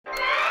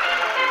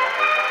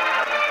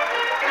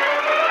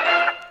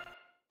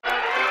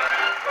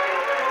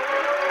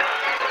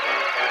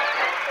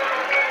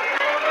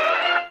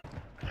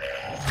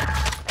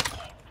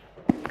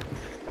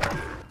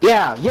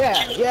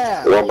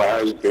Yeah. One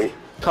behind you, P.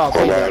 Call One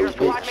payback, behind Your you,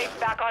 P. squad mate's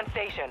back on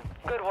station.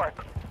 Good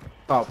work.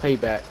 Call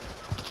payback.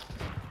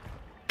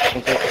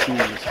 Don't get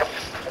confused.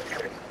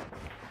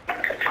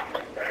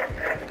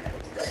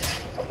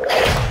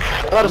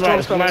 Oh, the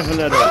storm's coming.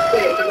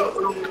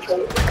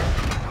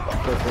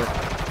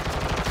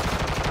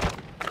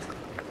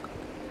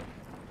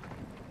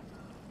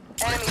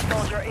 Enemy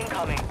soldier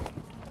incoming.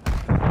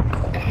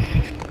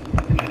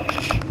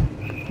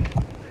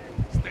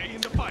 Stay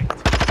in the fight.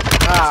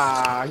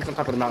 Ah, he's on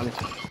top of the mountain.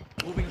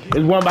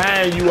 There's one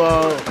behind you,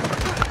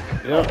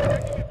 Yep.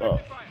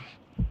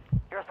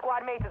 Your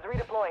squad mate is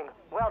redeploying.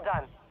 Well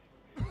done.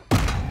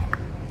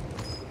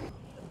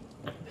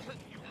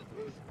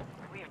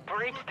 We've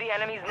breached the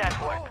enemy's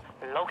network.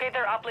 Locate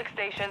their uplink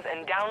stations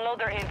and download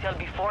their intel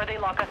before they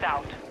lock us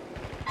out.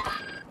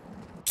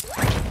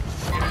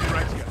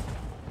 Right here.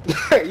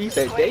 He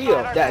said,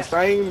 damn, that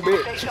same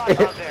Take shots out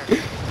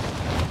bitch.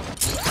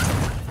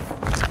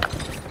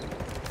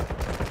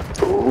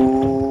 there.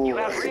 Ooh. You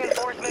have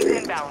reinforcements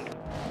inbound.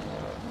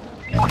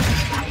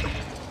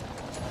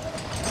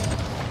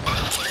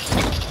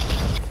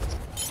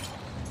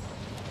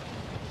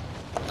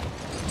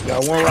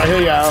 Got one right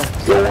here, y'all.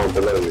 Go one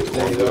below me.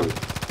 There One you below go. me.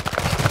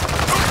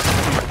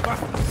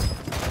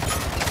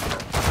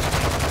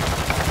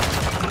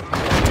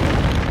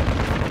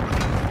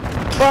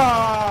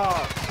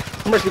 Ah!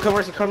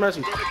 Come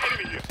mercy.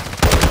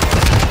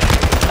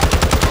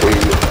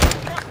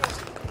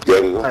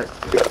 Get him. Alright.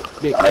 Yeah.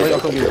 Big, I wait,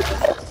 ain't come gonna here.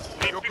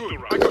 You're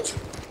good. I got you.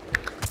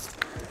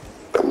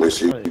 I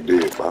wish you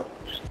did, Pop.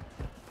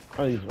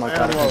 Oh, he's My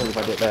God, I can't believe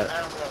I did that.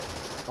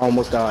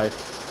 Almost died.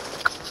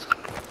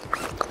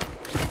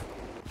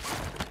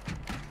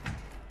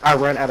 I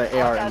ran out of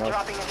AR ammo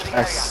Dropping into the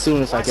as area.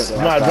 soon as I get the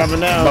Not last guy. dropping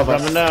down, Bye-bye.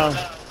 dropping down.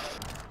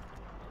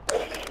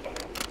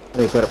 Let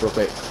me put up real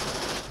quick.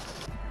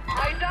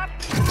 Eyes up.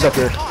 It's up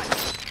here.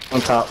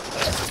 On top.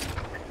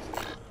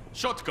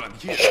 Shotgun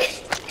here.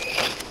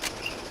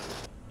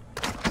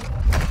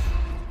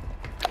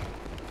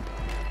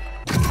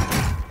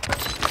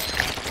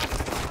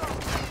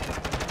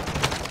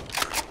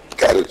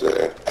 Got it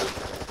there.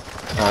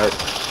 Alright.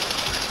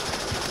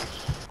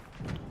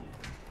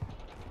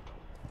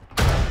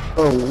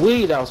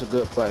 Oh, that was a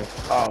good play.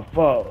 Oh,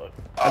 fuck.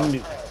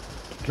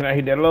 Can I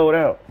hit that load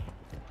out?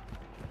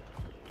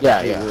 Yeah.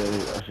 I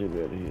should be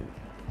able to hit it.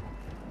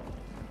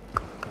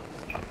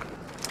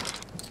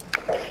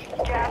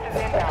 Gas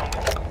is inbound.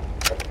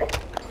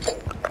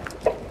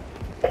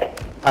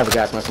 I have a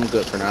gas mask. I'm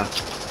good for now.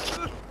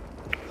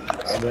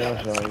 I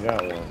damn sure ain't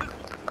got one.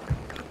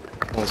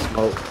 One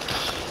smoke.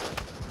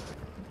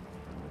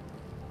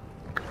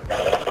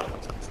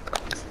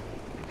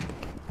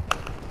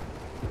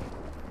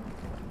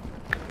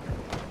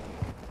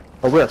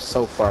 Oh, we're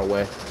so far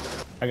away.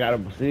 I got a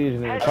precision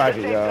in the Head to the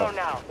pocket, safe y'all. zone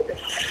now.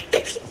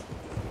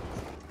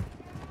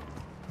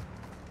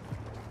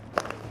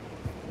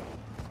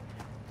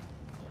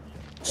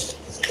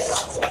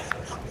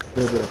 A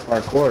little bit of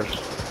parkour.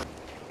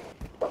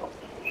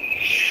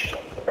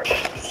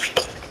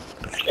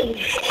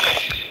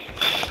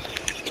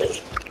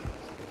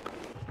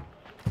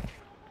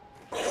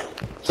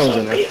 Someone's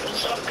in there.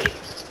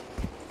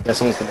 Yeah,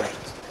 someone's in there.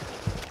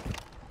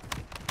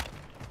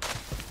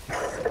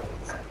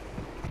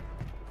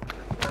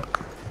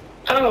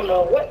 I don't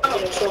know what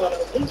is going on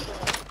with this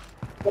one,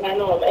 but I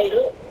know I'm ate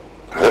up.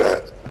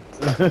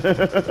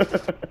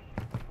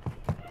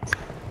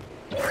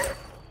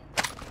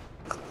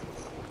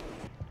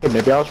 Hey,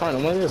 maybe I was trying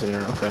to win this in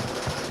here. Okay.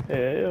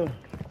 Yeah.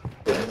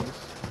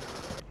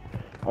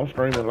 I'm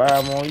streaming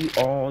live on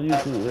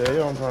YouTube.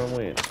 Yeah, I'm trying to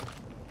win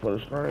for the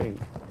stream.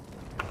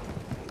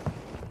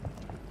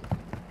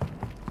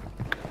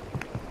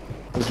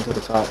 Pushing to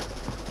the top.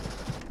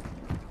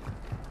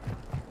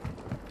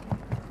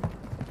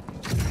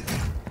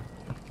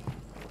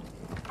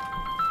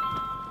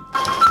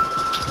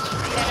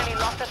 The enemy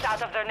locked us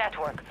out of their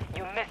network.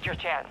 You missed your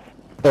chance.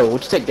 Oh,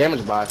 what'd you take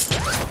damage by?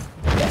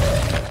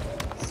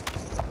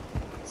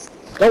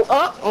 Go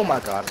up! Oh my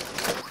god.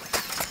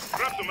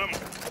 Grab some ammo.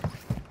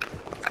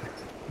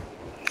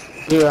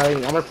 Here, I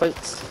need armor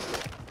plates.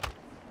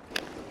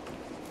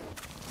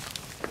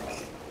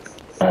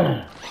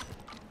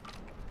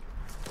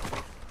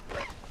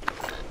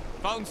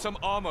 Found some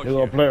armor He's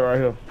gonna here. play right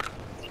here.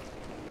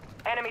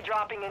 Enemy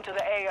dropping into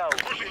the AO.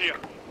 Pushing here.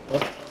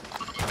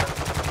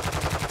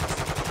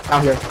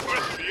 Out here.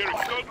 The air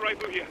assault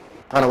rifle here.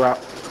 On a route.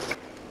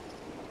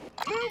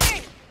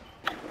 Moving!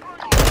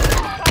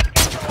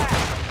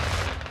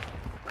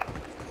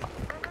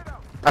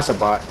 That's a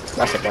bot.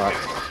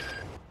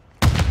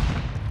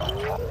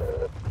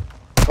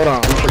 Hold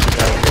on, let me put you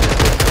down.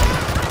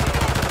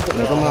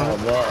 Never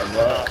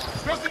mind.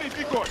 Trusting in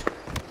decoy.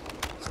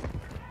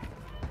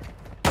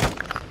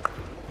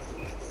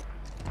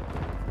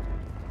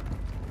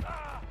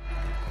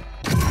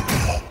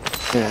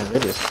 Man,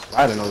 they're just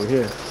sliding over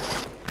here.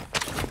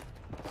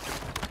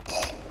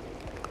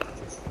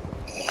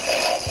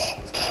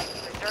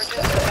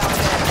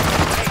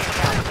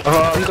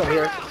 Oh, he's over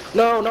here.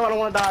 No, I don't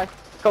want to die.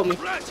 Help me.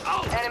 Red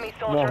out! Enemy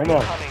Come soldier on, come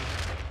on. incoming.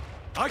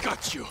 I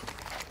got you.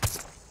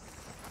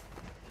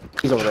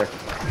 He's over there.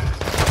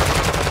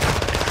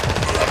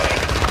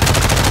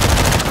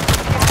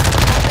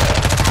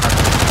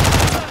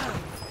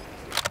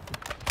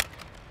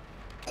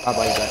 I'll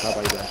buy you back. I'll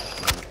buy you back.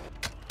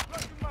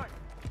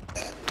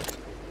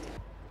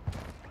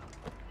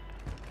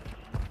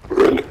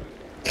 Really?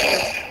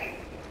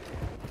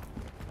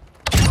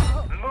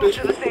 Move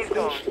to the safe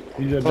zone.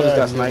 He just Oh, he's got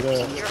died. sniped.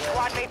 Your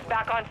squad mates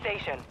back on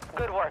station.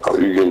 Good work. Oh,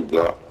 you getting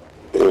blocked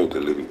and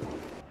deleted.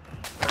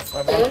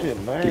 My shit, You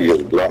man.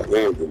 getting blocked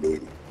and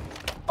deleted.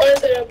 Oh,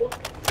 terrible.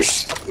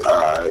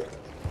 Alright.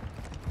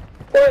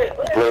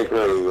 What? Play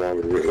crazy on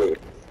the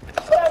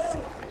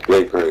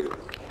Play crazy.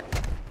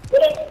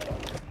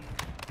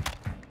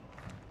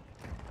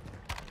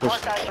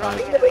 Hostiles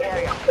dropping into the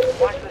area.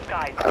 Watch the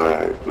skies.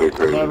 Alright, play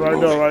crazy.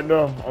 Right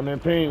there. On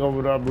that ping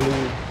over there, I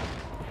believe.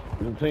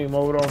 The team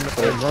over there on that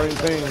green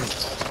thing.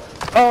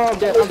 Oh, I'm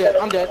dead. I'm dead.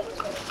 I'm dead.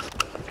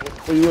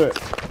 Where you at?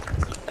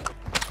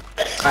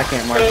 I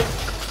can't mark.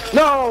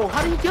 No!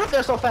 How do you get up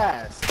there so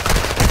fast?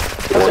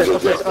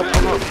 Upstairs, up.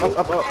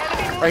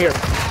 Right here.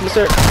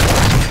 Mister.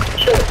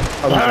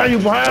 Oh, Behind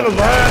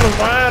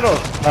us.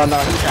 Oh no,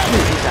 he's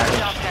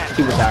hacking.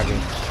 He was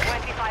hacking.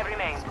 25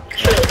 remain.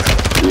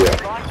 Yeah.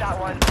 Lost that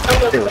one.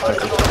 They were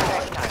touching.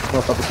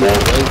 Motherfuckers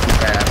moving way too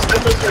fast.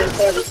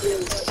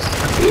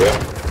 Yeah.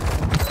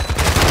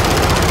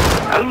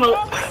 I'm a,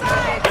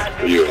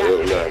 You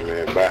look like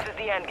man. Bye. This is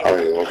the end I game.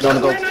 ain't You wanna gonna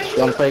go? You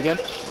wanna play again?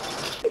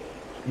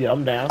 Yeah,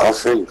 I'm down. I'll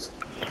finish.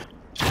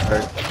 I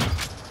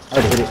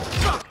already hit it.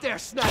 Stop there,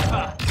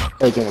 sniper!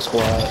 Play again with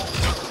squad.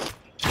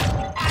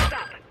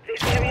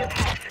 This area's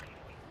hot.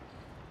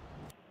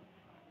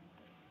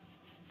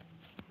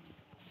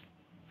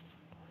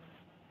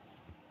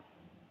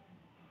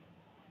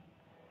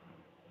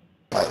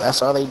 Like,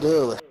 that's all they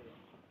do.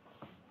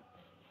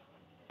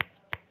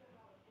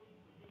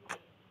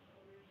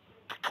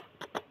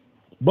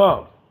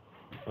 Bump.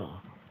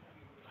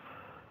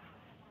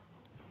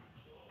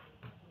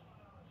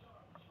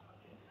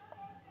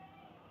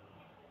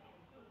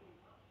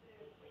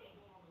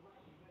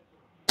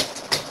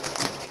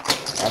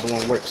 Other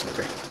one works,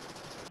 nigga.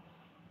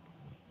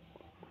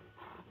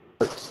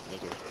 Works,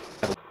 nigga.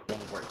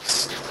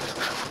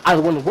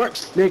 Either one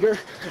works, nigga.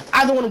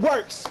 Either one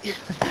works.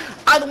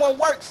 Either one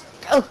works.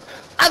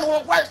 Either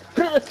one works.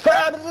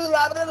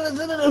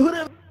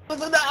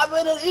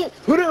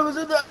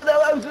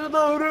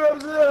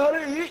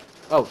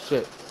 Oh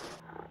shit.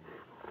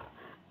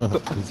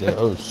 He said,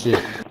 oh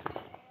shit.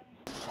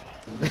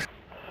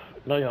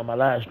 No, you're on my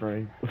live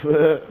stream.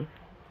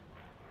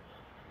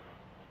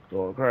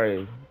 Going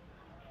crazy.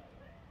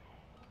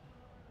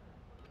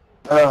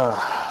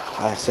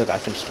 I still gotta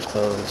finish the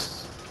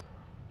clothes.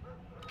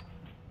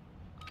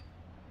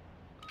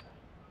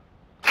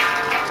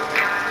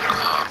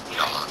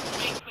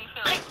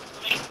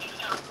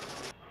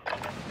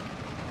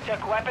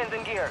 Check weapons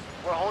and gear.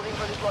 We're holding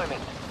for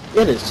deployment.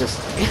 It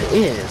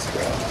is,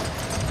 bro.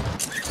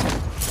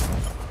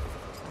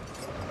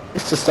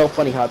 It's just so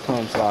funny how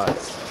time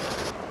flies.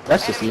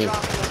 That's just me. Enemy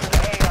dropping into the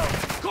AO.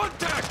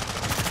 Contact!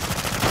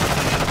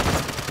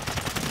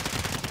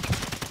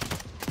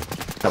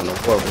 Having a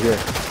war over here.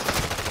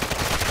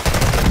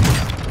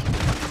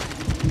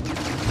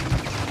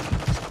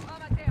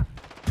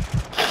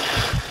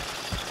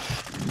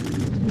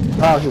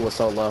 Oh, he was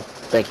so low.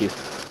 Thank you.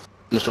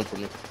 This one for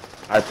me.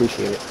 I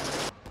appreciate it.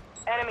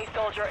 Enemy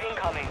soldier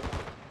incoming.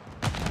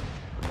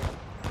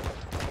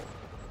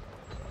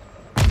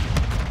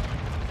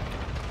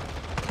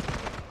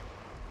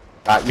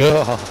 Got you.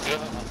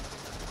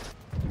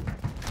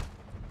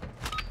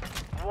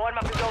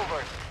 Warm-up is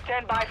over.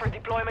 Stand by for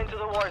deployment to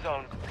the war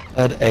zone.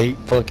 Had 8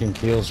 fucking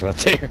kills right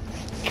there.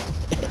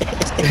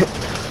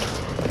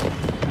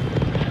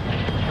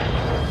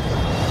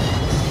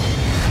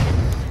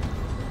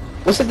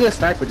 What's a good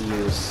sniper to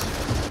use?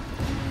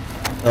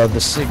 The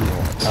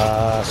signal.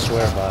 I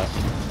swear by it.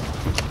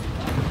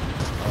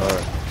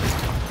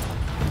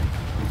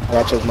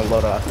 I chose my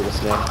loadout after this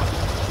one.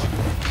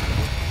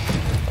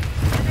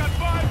 You got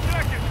 5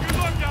 seconds. Good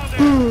luck down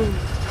there.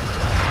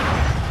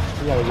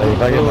 Hey, if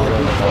I get my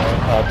loadout,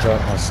 I'll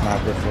drop my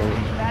sniper for you.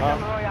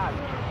 Battle Royale.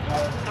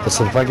 I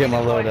said if I get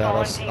my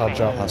loadout, I'll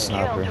drop my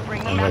sniper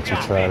and let you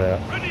try it out.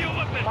 Ready your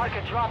weapon. Mark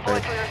a drop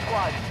point for your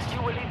squad.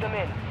 You will lead them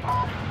in.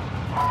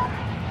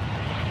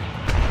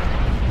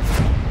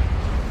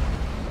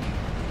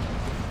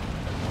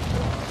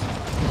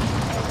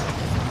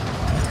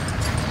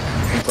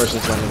 One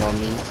person's landing on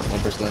me. One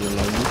person landing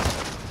on you.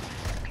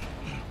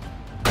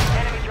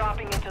 Enemy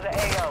dropping into the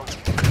AO.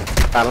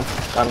 Got him.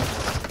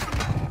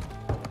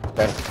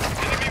 Okay.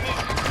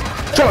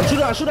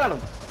 Shoot at him.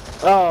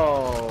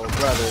 Oh,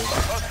 brother.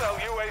 Hostile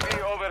UAV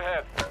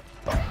overhead.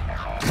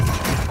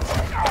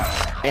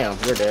 Damn,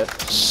 you're dead.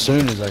 As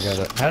soon as I got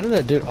it. How did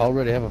that dude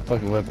already have a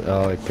fucking weapon?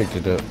 Oh, he picked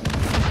it up.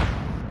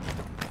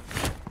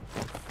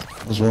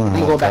 I was wondering I'm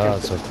how gonna go it back died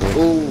and so quick.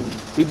 Ooh,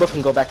 we both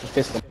can go back and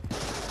fist him.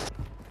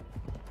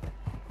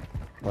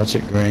 Watch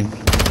it, green.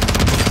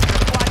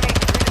 Squad mates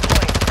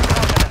redeploying.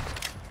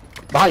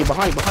 Behind you,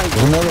 behind you, behind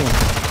There's you. another one.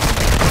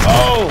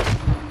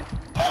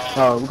 Oh!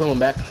 Oh, we're coming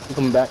back. We're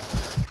coming back.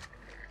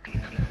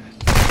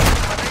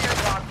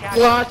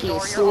 Lucky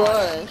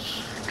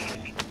slush.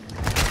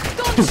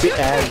 Big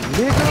ass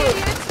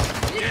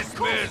nigga.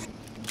 Dismiss.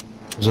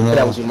 There's another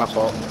That one. was you, my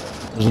fault.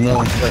 There's another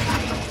one.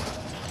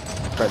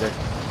 Right there.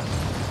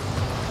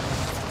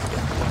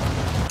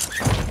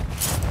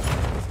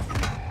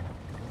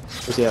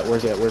 Where's he at?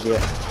 Where's he at? Where's he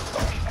at?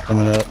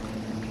 Coming up.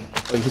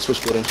 Oh, he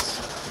switched buildings.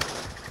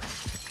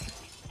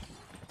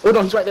 Oh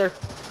no, he's right there.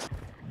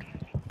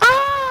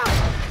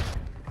 Ah!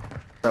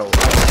 Bro.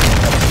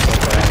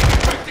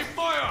 Taking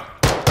fire.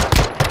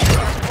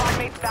 Squad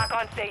mates back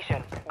on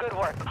station. Good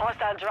work.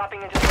 Hostile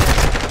dropping into the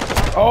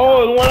area.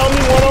 Oh, one on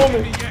me, one on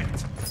me. Yet.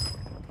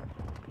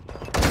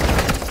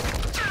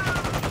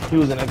 He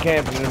was in a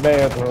camp in the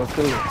bathroom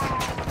too.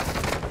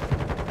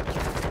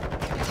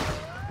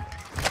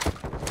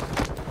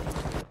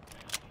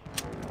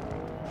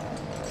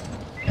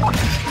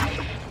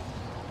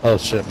 Oh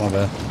shit, my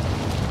bad.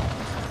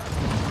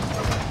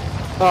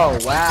 Oh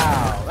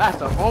wow, that's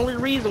the only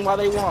reason why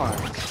they won.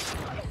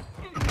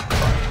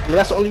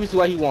 That's the only reason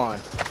why he won.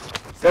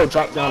 Bro,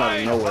 dropped down out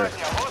of nowhere.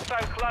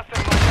 Hostile cluster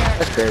moving.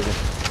 That's crazy.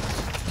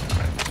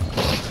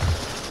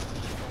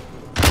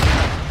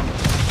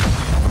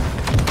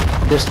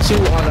 There's two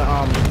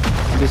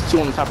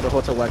on the top of the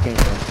hotel where I came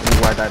from. This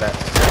is where I died at.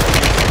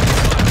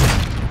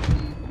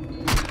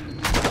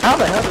 How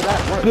the hell did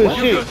that work? Good What?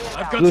 shit.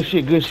 Good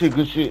shit, good shit,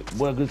 good shit.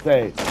 Boy, good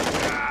save.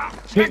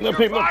 Pick him up,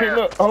 pick him up, pick him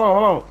up. Hold on,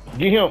 hold on.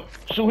 Get him.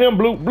 Shoot him,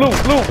 blue, blue,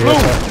 blue,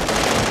 blue.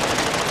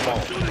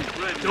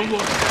 Don't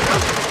worry.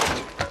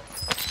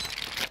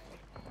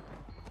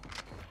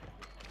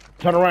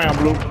 Turn around,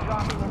 blue.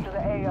 Dropping into the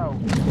AO.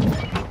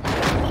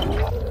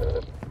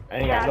 I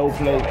ain't got no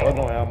place or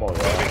no ammo,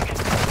 y'all.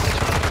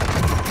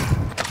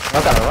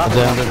 I got a rocket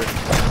Down launcher.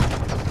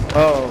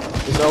 Oh,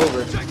 it's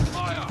over. Taking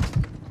fire.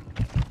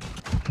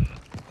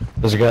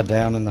 There's a guy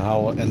down in the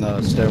hallway, in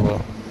the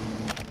stairwell.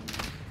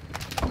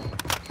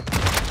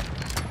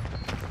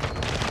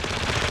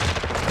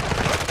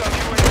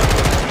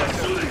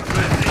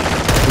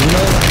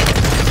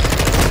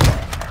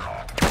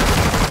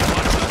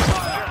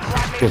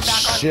 Good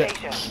shit.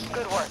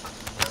 Good work.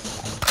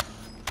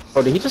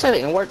 Oh, did he just say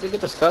the N-word? Did he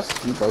get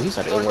discussed? Bro, he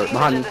said the N-word.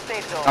 Behind me.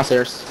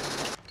 Downstairs.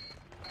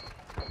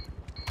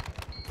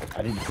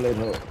 I need to play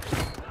her.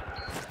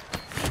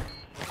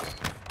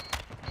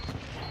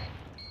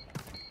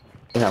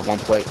 We have one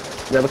plate.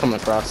 The other coming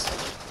across.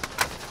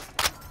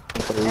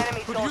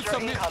 Enemy Could use soldier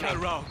some mid-care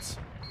incoming. rounds.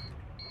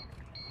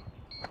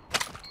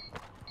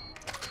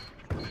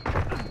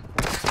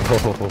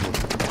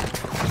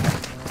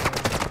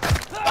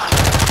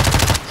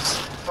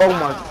 Oh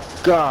my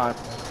god.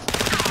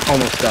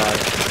 Almost died.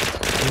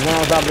 There's one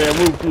on top of that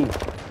roof, too.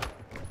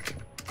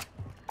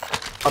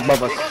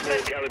 Above us.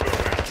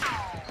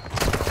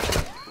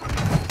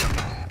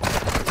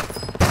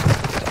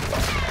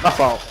 My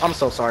fault. I'm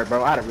so sorry,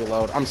 bro. I had to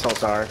reload. I'm so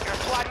sorry. Your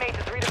squad mate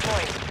is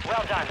redeploying.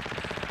 Well done.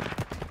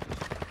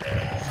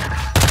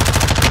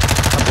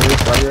 I'm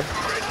police right here.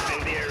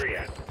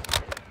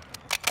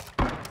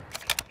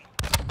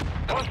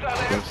 Hostile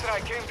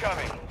airstrike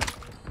incoming.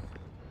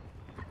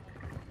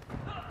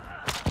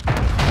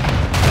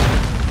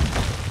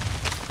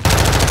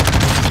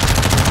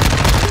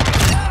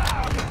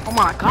 Oh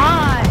my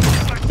god.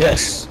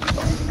 Yes.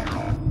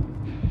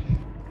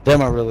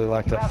 Damn, I really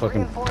like that Got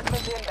fucking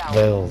reinforcements inbound.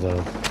 veil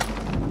though.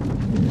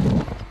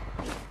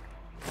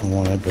 I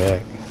want it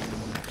back.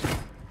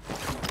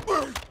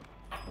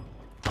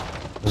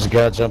 There's a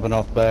guy jumping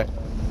off back.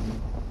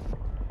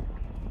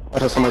 I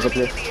thought somebody's up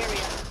here.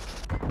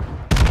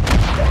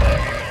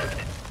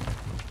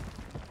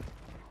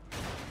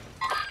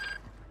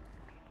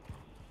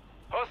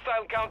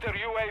 Hostile counter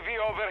UAV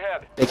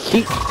overhead. They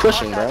keep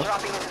pushing, Hostiles bro.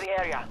 dropping into the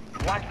area.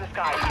 Watch the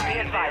skies. Be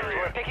advised,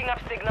 we're picking up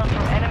signals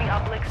from enemy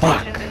uplink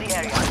stations in the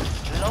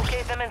area.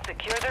 Locate them and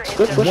secure their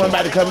Good intel. push. One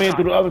about to come in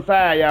through the other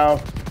side,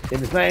 y'all. In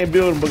the same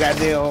building, but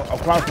goddamn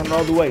across from the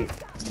other way.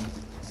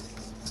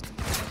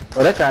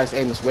 Bro, that guy's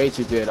aim is way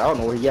too good. I don't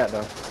know where he at,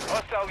 though.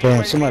 Hostile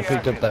Damn, UAV somebody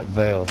picked up active. that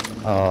veil.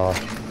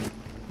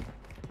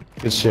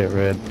 Good shit,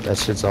 Red. That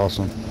shit's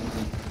awesome.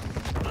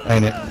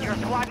 Ain't it? Your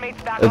squad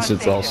mates back It's on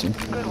station. awesome.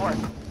 Good work.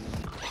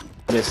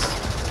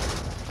 This.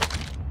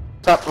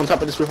 On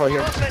top of this roof right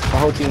here. My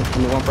whole team. I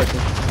mean, one person.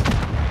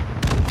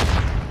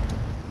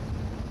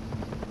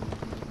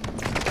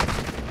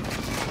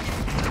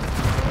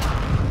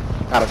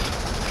 Got him.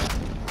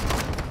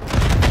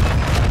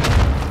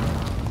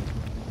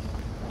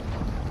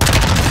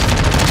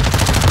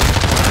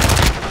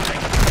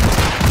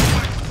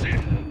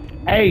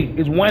 Hey,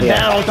 it's one Yeah.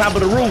 down on top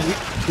of the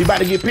roof. He about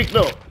to get picked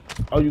up.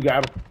 Oh, you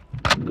got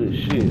him. Good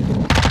shit.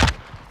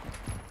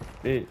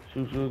 Bitch,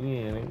 shoot you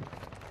again, nigga.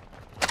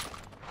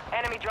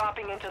 Enemy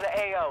dropping into the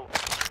AO.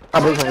 I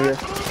believe him here.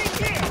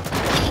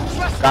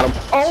 Got him.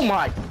 Oh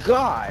my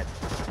god.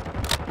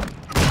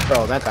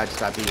 Bro, that guy just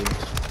got beaten.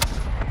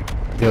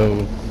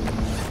 Yo.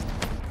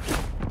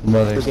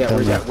 Mother. Where's he at?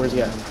 Where's he at? Where's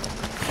he at?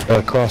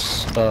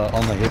 Across,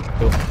 on the hip.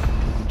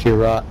 To your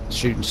right,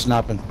 shooting,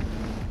 sniping.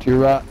 To your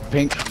right,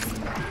 pink.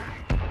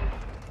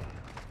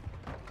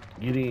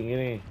 Get in, get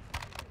in.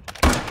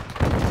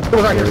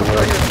 Someone's right here, someone's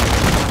right here.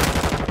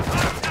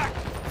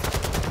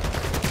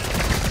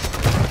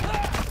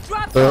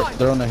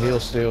 They're on the hill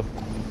still.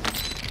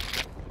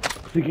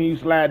 See, can you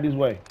slide this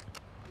way?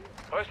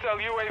 Hostile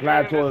UAV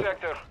Slide in toward. the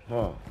sector.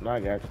 Oh, now I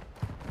got you.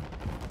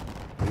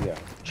 Yeah.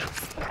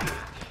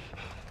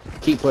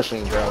 Keep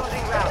pushing, bro.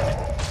 Closing round.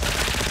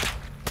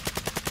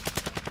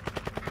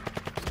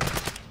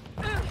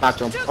 Knocked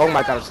him. Oh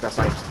my god, I just got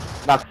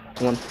sniped.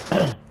 Knocked one.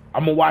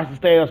 I'm gonna watch the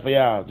stairs for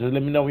y'all. Just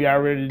let me know when y'all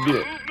ready to do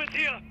it. Movement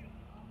here.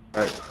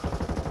 Alright.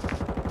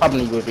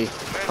 Probably UAV.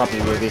 Probably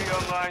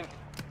UAV. Online.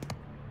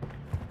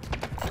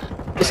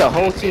 It's a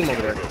whole team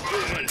over there.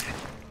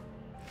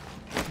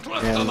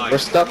 And we're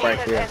stuck right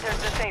Has here. entered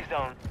the safe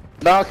zone.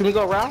 No, can we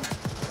go around?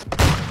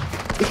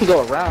 We can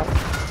go around.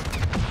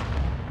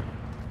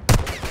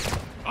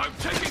 I'm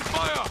taking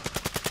fire.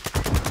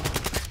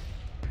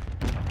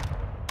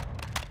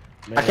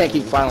 Man, I can't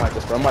keep fighting like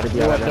this, bro. I'm about to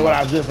be out of Know what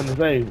I there. was just gonna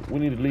say? We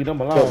need to leave them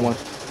Killed alone. one.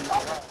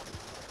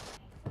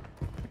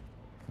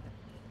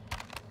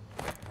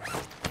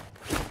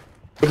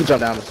 We can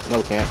jump down this. No,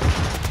 we can't.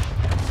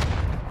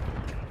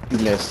 You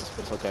missed.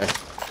 It's okay.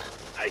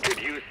 I could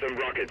use some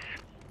rockets.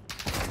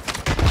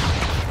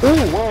 Ooh,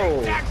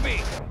 whoa. Attack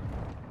me.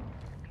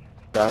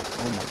 God.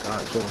 Oh my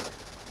god, kill him.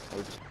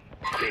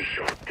 Stay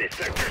short. This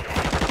sector's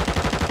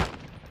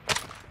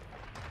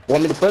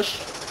Want me to push?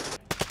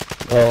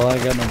 Oh, I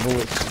ain't got no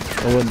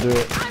bullets. I wouldn't do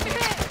it.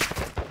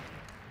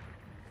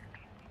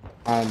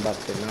 I'm about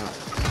to not.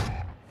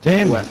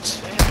 Damn What?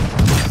 it.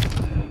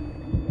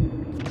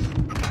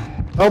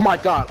 Oh my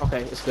god.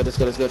 Okay, it's good,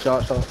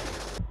 y'all. So,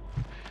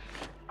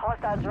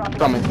 Hostiles dropping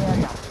coming. in the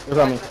area. They're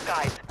coming. Watch the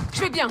skies. Je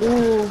vais bien.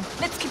 Ooh.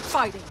 Let's keep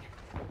fighting.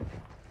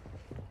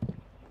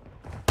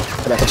 Watch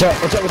out, watch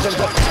out, watch out, watch out.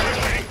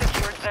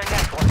 Secured their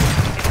network.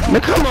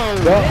 Man, come on,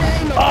 bro.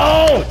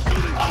 Oh!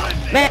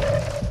 Man!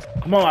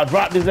 Come on, I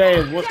dropped his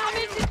ass. What? Damn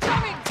it, it's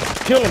coming.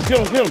 Kill him, kill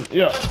him, kill him.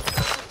 Yeah.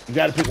 You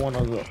gotta pick one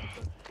of those up.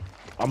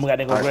 I'm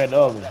gonna go Alright. grab the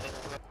other one.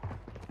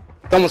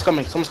 Someone's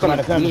coming. Someone's coming.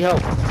 Somebody coming. We need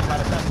help.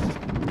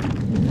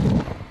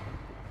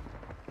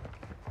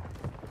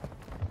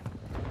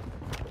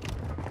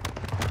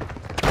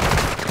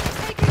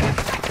 Taking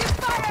effective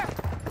fire.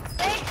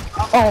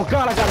 Oh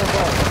god, I got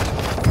involved.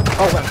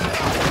 Oh, well.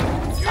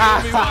 Ah,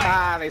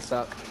 haha, they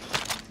suck.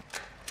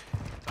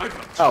 I got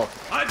you. Oh.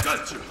 I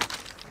got you.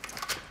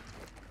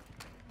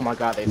 Oh my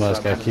god, they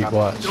Must suck. gotta keep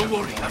watch. Don't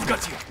worry. I've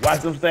got you.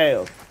 Watch them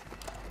stairs.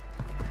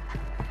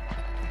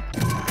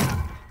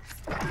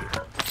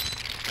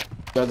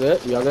 Y'all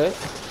good? Y'all good?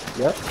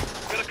 Yep.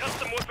 Got a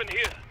custom weapon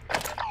here.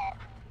 Oh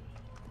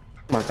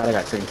my god, I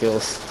got 10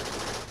 kills.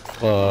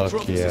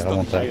 Fuck yeah, I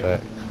want that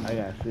back. I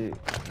got sick.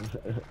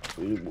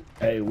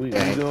 Hey, we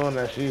doing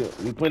that shit.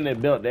 We putting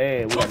that belt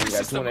there. We got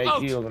 28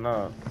 kills and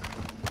all.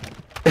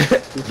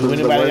 Do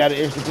anybody got an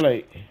extra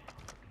plate?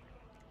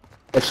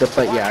 Extra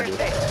plate? Yeah, I do.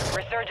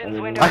 Resurgence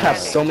window. I have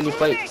ending. so many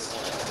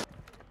plates.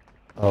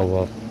 Oh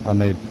well, I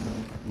need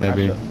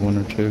maybe one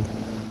or two.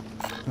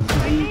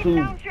 I need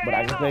two, but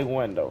I can take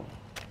one though.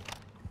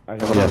 I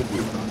can Yeah. take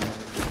two.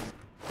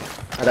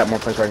 I got more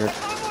plates right here.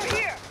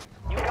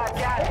 You got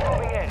gas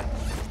moving in.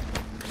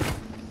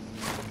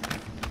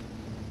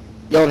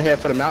 Y'all wanna head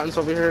for the mountains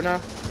over here now?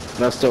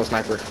 No, still a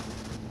sniper.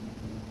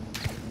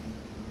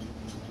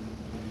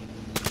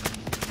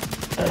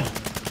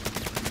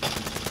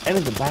 And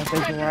it's a buy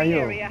station right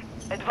here.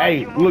 Advise Hey,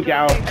 you move look to the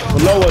y'all. safe zone.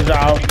 Below us,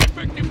 y'all.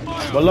 Effective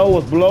fire. Below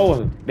us, below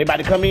us. They about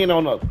to come in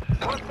on us.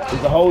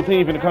 There's a whole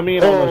team finna come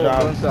in on Oh, us, go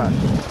y'all. inside.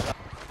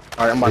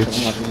 Alright, I'm watching.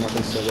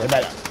 They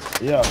about,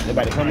 yeah, they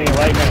about to come in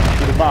right now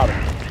to the bottom.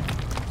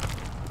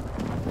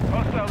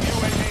 Hostile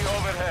UAV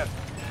overhead.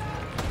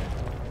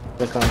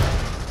 They come.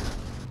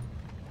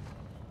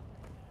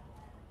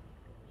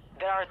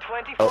 There are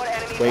 24 Oh,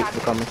 enemies wait, active.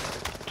 they're coming.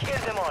 Kill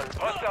them all.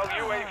 Hostile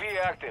UAV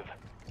active.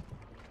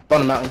 On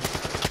the mountain.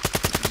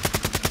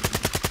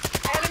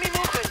 Enemy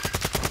movement.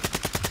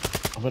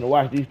 I'm finna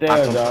watch these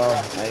stairs, y'all. I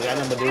ain't got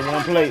nothing but this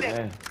one plate,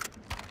 man.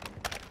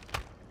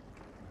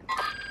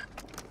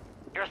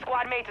 Your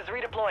squad mate is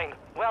redeploying.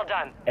 Well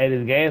done. Hey,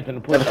 this gas in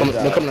the push. They're coming.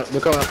 They're coming.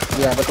 They're coming.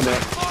 Yeah, they're coming.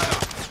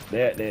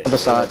 That. Other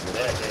side.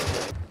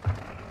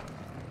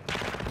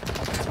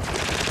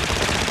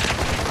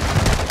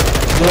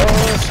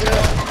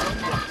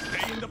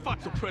 Stay in the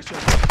fight. Suppression.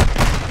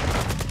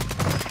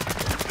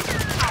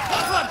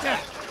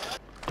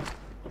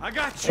 I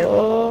got you.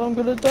 Oh, I'm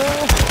gonna die. No more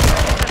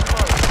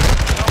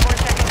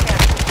second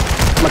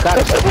chance. Oh my god,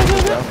 it's so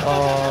easy, bro.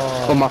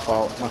 Oh, Oh, my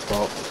fault. My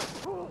fault.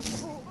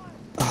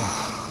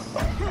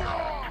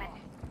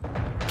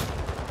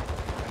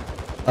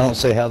 I don't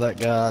see how that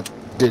guy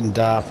didn't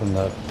die from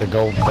the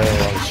golden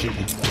barrel I was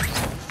shooting.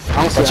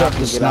 I don't see Watch how I out,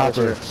 can the get out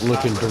of sniper here.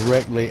 looking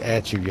directly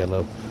at you,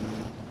 Yellow.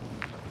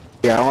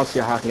 Yeah, I don't see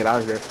how I can get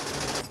out of here.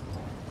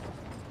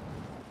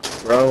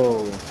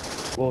 Bro.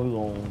 Boy, we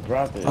gonna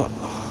drop it. I'm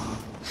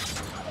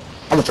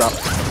gonna drop.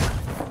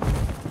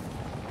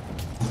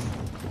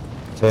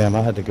 Damn,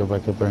 I had to go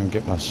back up there and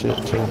get my shit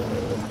too.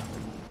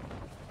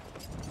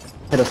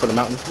 Head up for the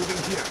mountain.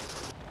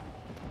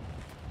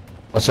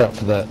 Watch out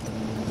for that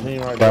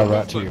Team right guy there.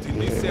 right to your In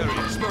this yeah.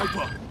 area.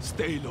 Sniper,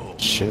 stay low.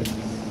 Shit.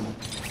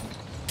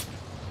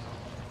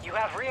 You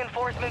have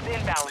reinforcements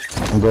inbound.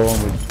 I'm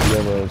going with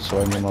yellow so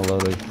I can get my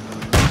loading.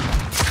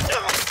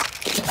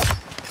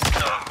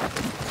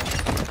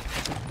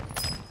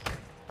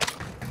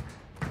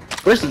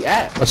 Where's he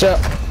at? Watch out!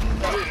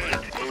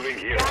 Moving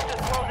here. Gas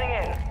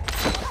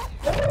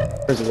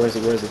is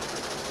closing in. Where is he?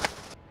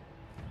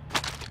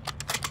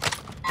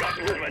 Got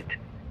movement.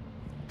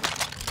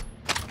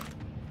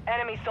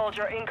 Enemy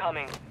soldier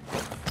incoming.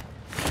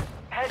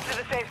 Head to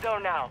the safe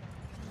zone now.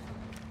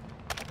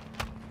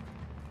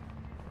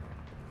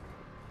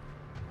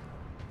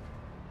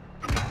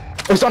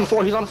 Oh, he's on the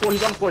floor, he's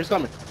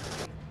coming.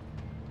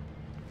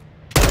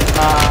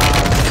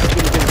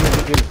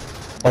 Get him.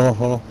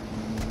 Hold on.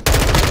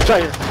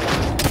 Try here.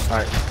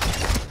 Alright.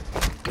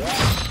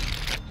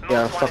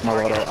 Yeah, fuck my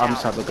loadout. I'm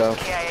just have to go.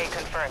 KIA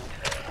confirmed.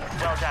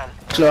 Well done.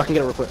 No, I can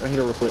get it real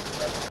quick.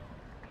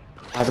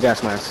 I have a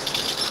gas mask.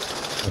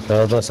 Okay,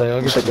 I was about to say,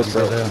 I'll get Check you this to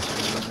go out. down.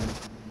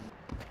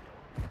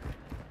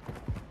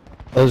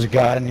 There's a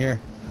guy in here.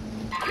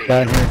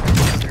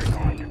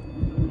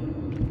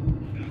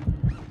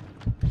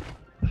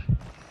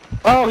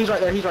 Oh, he's right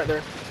there.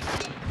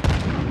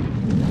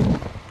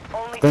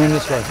 Only Going 10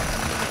 this way. remaining.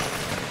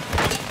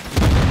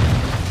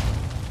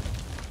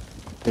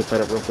 Let me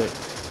set up real quick.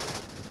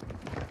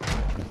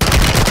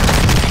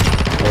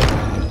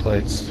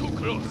 Plates. Too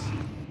close.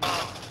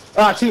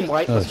 Ah, team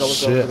white. Oh, Let's go.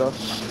 shit.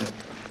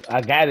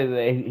 I got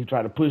it. He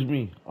tried to push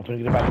me. I'm finna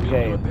get him out the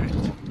cave.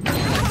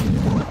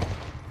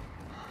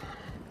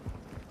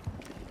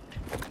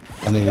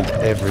 I need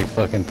every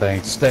fucking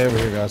thing. Stay over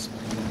here, guys.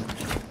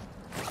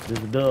 This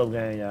is a dub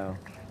game, y'all.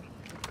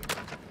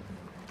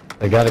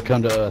 They gotta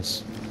come to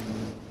us.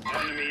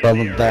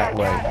 From that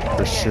way,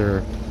 for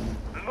sure.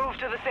 Move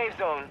to the safe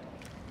zone.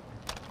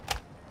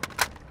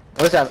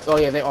 What's that? Oh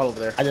yeah, they all over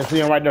there. I just see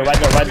him right there.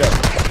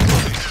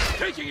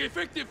 Taking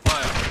effective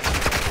fire.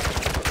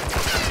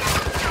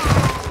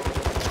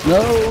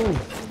 No!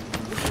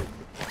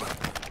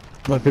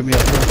 Might pick me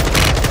up here.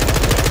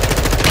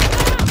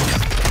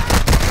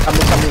 I'm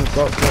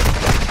go.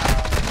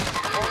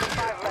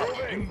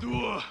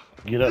 Endure.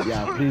 Get up,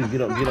 y'all. Please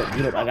get up.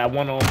 I got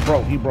one on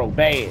broke. He broke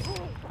bad.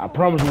 I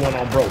promise you one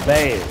on broke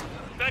bad.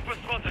 Sniper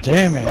spotted.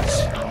 Damn it!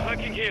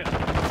 Tracking here.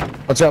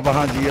 Watch out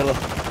behind you, Yellow.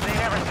 They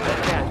never stood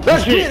a chance.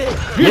 Let's get it.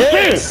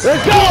 Yes!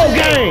 Let's go,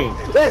 gang!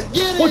 Let's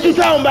get it. What you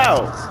talking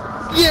about?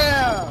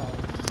 Yeah.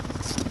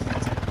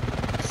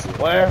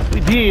 Well, we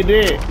did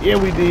that. Yeah,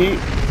 we did.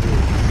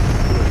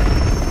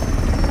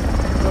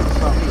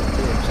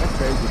 That's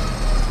crazy.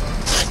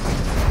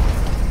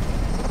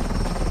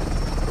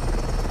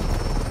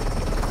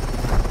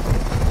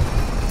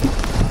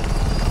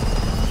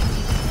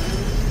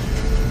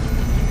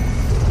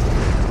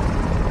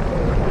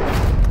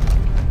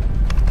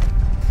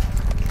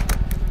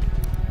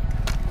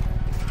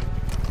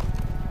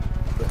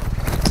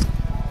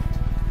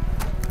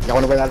 Y'all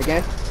wanna play that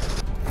again?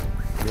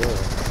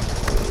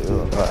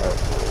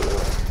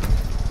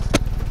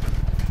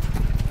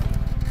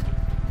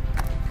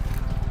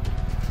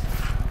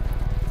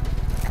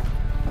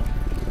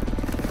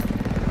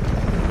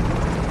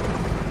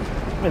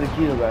 How many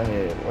kills I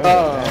had?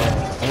 Oh,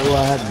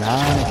 I had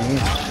 9 again.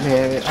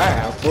 Man, I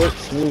have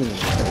 14.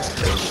 That's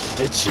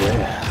crazy. Bitch,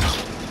 yeah.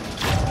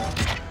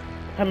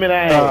 How many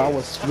I I had?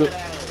 was good.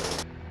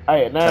 I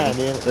had 9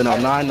 then. No,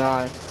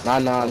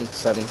 9,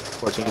 7,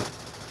 14.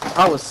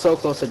 I was so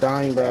close to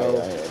dying,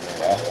 bro.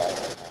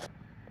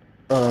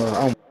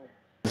 I'm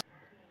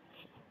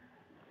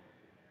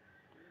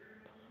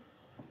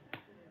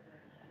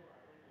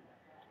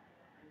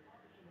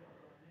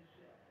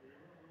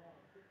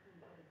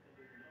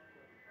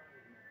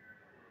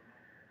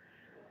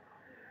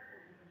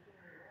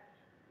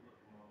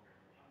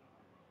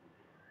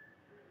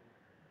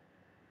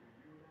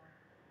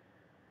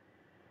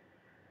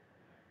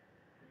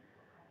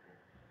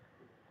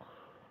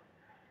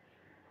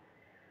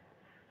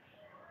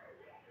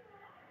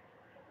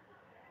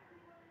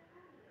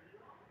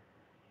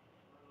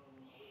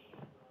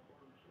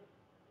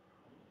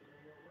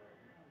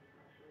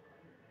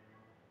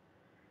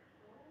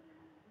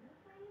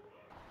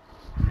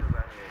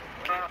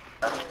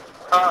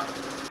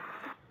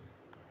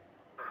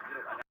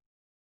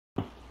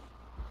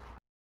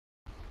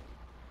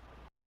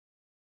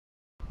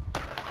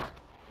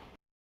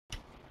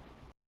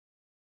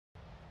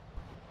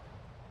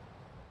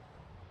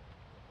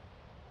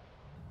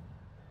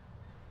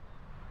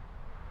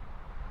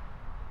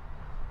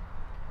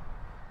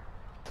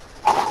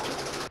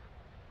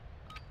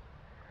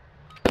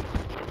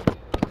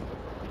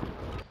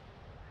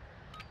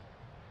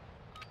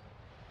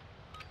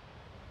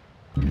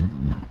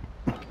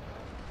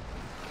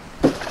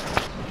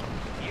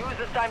Use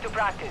this time to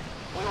practice.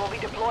 We will be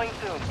deploying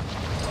soon.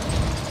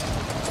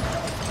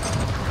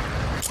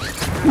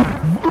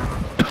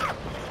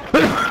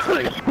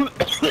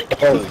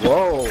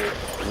 oh,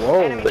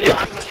 whoa. Enemy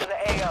dropping into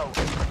the AO.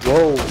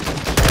 Whoa.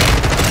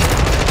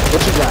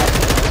 What you got?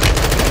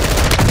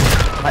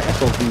 My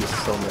FOV is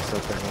so messed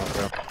up right now,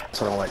 bro.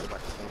 So I don't like it.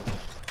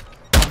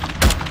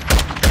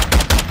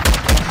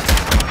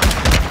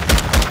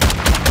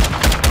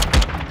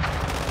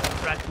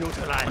 Threat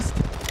neutralized.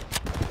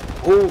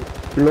 Oh,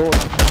 Lord.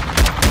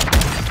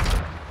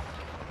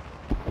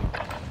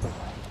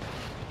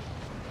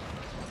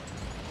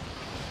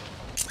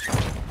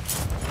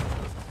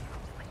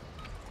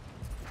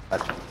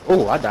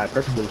 Oh, I died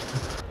perfectly.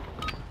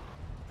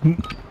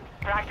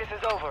 Practice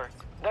is over.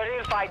 The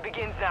real fight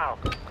begins now.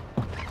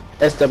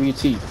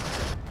 SWT.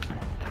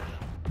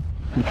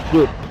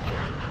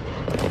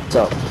 What's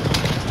up?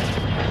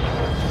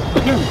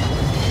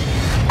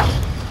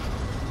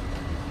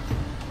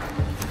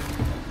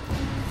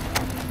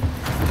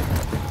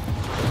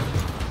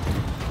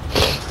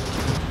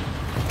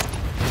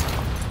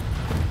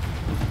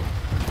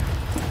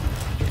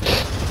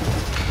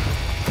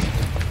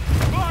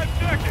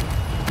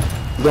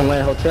 You gonna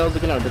land hotels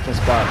again or a different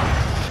spot?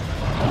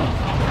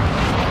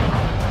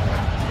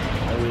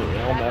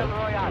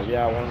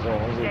 Yeah, I want to go.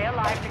 Stay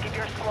alive to keep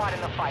your squad in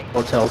the fight.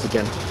 Hotels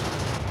again.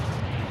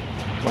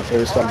 My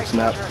favorite spot on this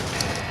map.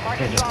 Mark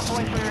a drop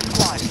point for your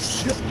squad.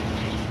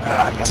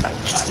 I guess I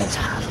just in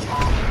time.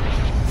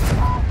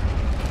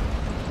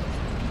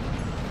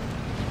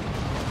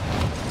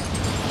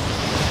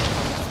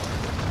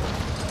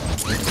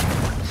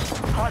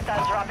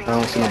 Hostiles dropping. I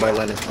don't see nobody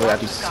landing. Oh, I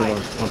just see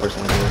one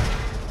person landing.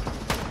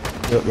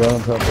 Yep,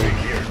 run properly.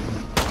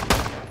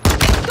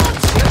 Don't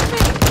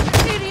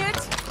shoot me, idiot!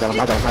 Got him,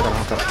 I got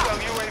him.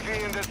 UAV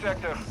in this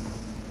sector.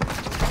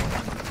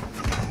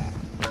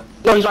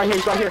 No, he's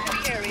right here.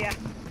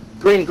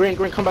 Green,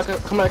 come back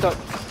up.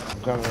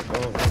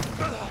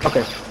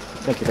 Okay,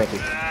 thank you.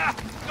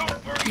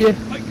 Don't worry, Yeah.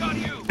 I got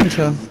you.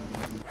 Okay.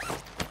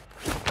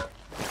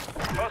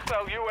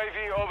 Hostile UAV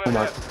Oh overhead.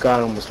 my god,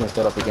 I almost messed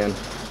that up again.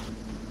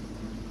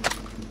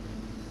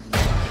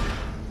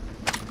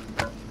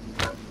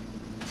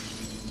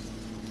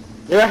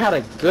 Yeah, I had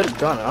a good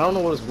gun. I don't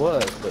know what it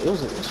was, but it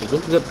was a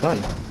really good gun.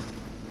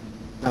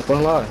 Not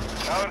gonna lie.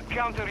 Our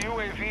counter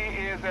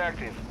UAV is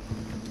active.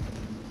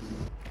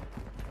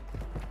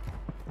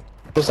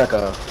 It was like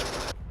a...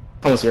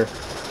 Someone's here.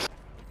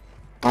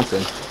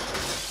 Something.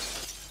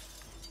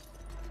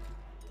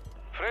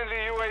 Friendly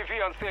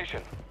UAV on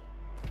station.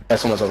 Yeah,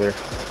 someone's over here.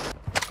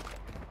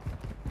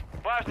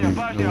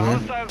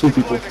 Hostile Two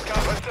people. deployed the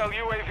hostile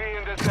UAV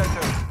in this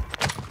sector.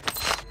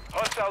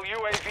 Hostile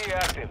UAV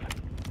active.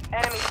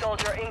 Enemy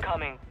soldier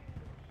incoming.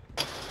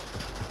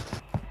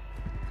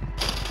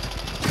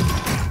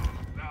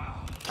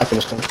 I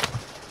finished him.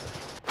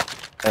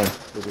 Dang,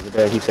 this is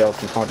dead. He fell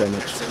from car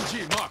damage.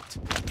 SMG marked.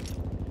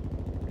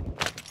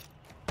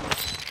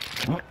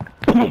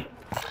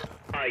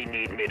 I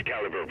need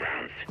mid-caliber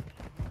rounds.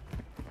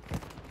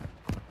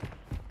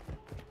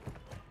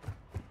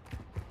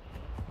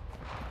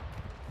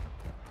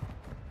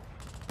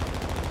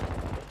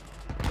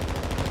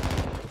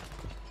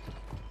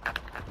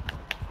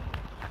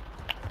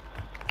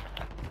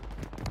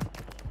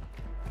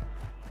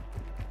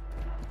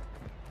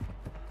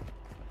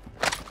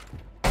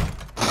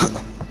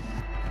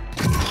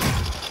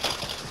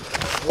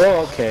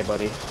 Well, okay,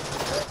 buddy.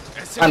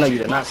 I know you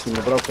did not see me,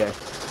 but okay.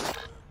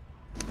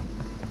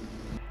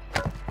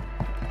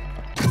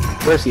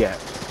 Where's he at?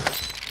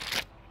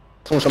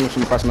 Someone show me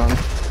from across the mountain.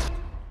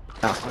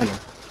 Ah, I know.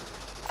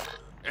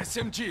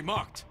 SMG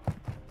marked.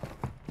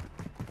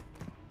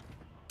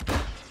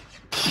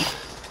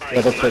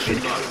 Yeah, they're pushing.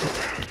 Eyes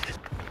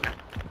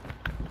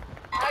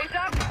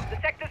up! The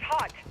sector's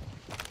hot.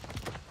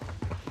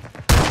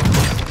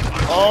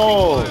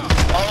 Oh!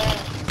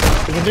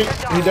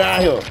 He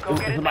died here.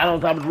 There's somebody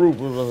on top of the roof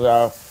with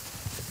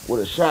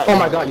a shot. Oh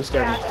my god, you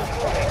scared me.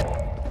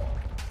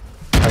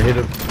 I hit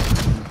him.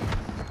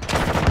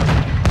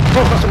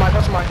 Oh,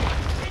 that's mine.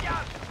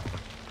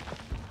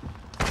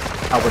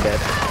 Oh, we're dead.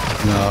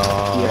 No.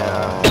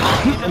 Yeah.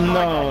 No.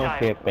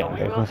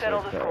 We'll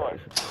settle the score.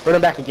 Run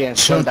him back again.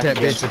 Shoot Run him that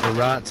back bitch at the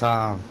right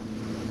time.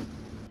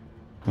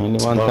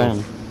 Only one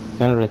time.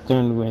 Can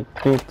return with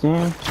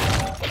 15.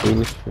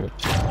 Really sure.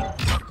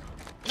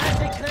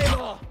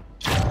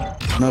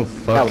 No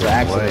That was an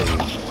fucking way.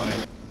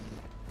 accident.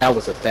 That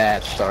was a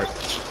bad start.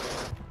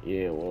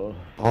 Yeah, well.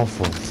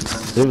 Awful.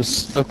 It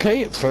was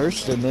okay at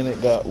first, and then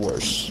it got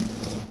worse.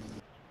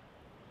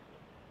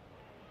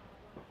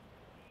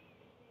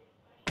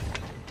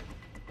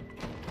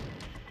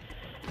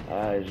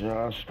 Alright,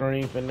 y'all.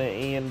 Strength in the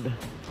end.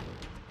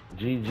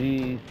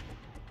 GG's.